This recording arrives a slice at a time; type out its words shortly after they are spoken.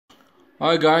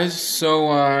Hi guys,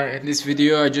 so in this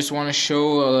video I just want to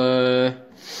show a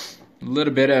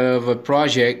little bit of a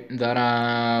project that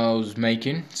I was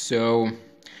making. So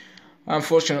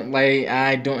unfortunately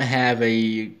I don't have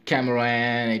a camera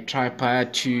and a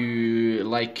tripod to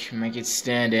make it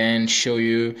stand and show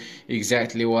you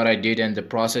exactly what I did and the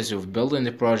process of building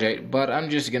the project, but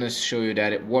I'm just gonna show you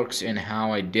that it works and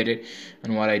how I did it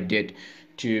and what I did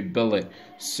to build it.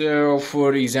 So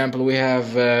for example, we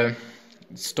have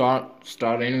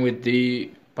starting with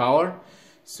the power.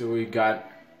 So we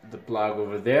got the plug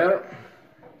over there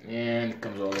and it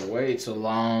comes all the way. It's a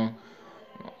long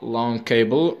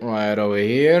cable right over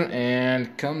here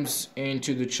and comes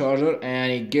into the charger,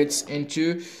 and it gets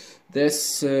into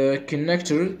this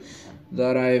connector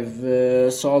that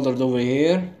I've soldered over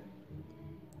here,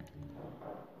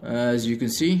 as you can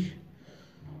see.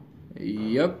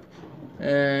 Yep.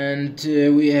 And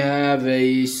we have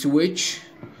a switch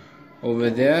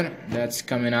over there that's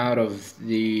coming out of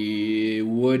the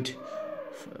wood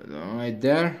right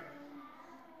there,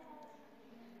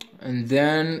 and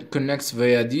then connects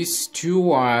via these two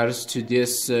wires to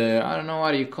this I don't know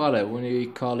what you call it, when you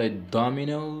call it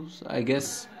dominoes, I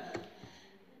guess.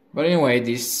 But anyway,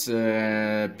 this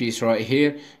piece right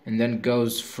here, and then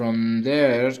goes from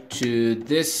there to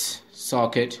this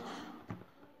socket,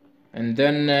 and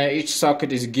then each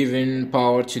socket is giving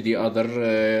power to the other.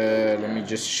 Let me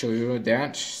just show you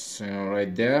that. So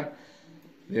right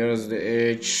there's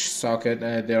the each socket.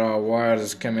 There are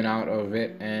wires coming out of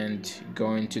it and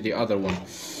going to the other one.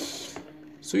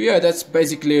 So yeah, that's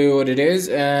basically what it is.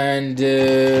 And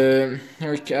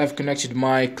I've connected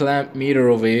my clamp meter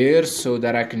over here so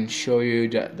that I can show you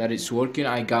that it's working.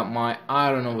 I got my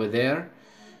iron over there.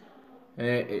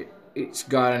 It's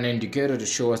got an indicator to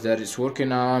show us that it's working.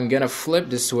 Now I'm gonna flip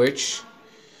the switch,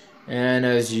 and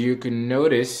as you can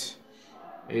notice,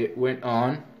 it went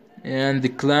on, and the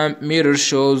clamp meter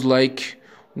shows like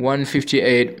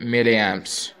 158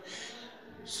 milliamps.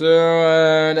 So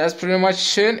that's pretty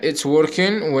much it. It's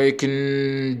working. We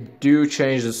can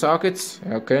change the sockets.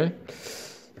 Okay,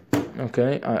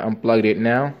 I unplugged it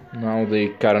now. Now the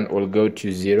current will go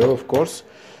to 0, of course,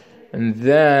 and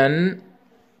then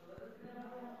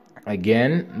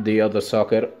again the other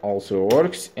socket also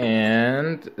works,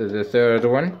 and the third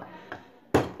one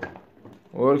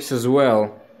works as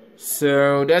well.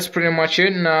 So that's pretty much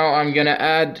it. Now I'm gonna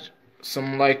add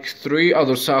some 3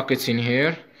 other sockets in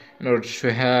here in order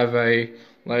to have a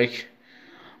I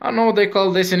don't know what they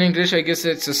call this in English. I guess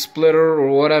it's a splitter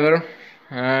or whatever,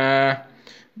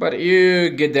 but you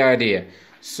get the idea.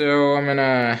 So I'm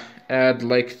gonna add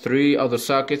 3 other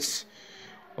sockets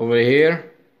over here.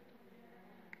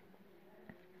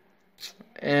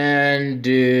 And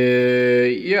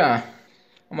yeah,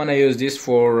 I'm gonna use this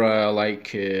for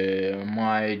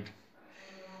my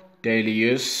daily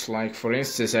use. Like for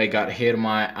instance, I got here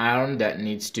my iron that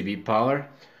needs to be powered,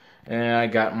 and I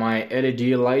got my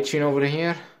LED lighting over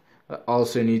here that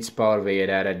also needs power via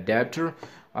that adapter.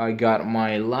 I got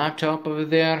my laptop over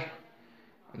there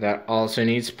that also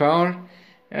needs power,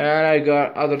 and I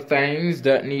got other things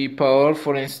that need power.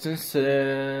 For instance,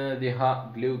 the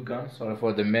hot glue gun. Sorry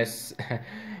for the mess.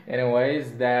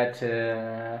 Anyways, that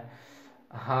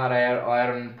hot air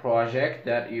iron project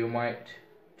that you might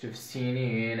have seen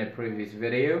in a previous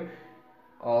video.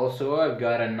 Also, I've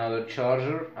got another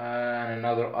charger and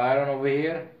another iron over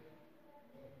here.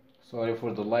 Sorry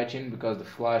for the lighting because the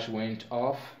flash went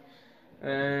off.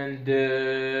 And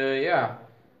yeah.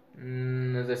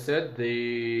 As I said,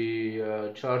 the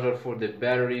charger for the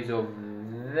batteries of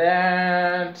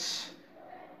that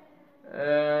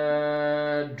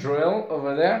drill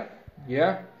over there,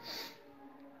 yeah,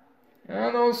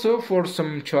 and also for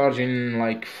some charging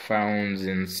phones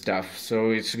and stuff.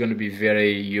 So it's gonna be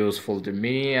very useful to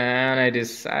me, and I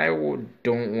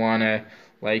don't wanna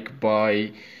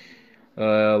buy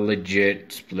a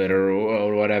legit splitter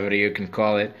or whatever you can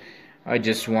call it. I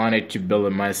just wanted to build it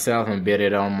myself and build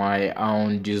it on my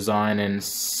own design and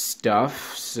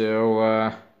stuff. So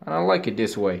I like it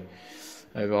this way.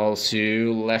 I've also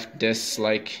left this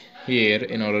here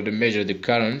in order to measure the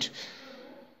current.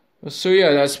 So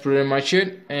yeah, that's pretty much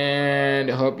it,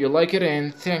 and I hope you like it,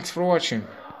 and thanks for watching.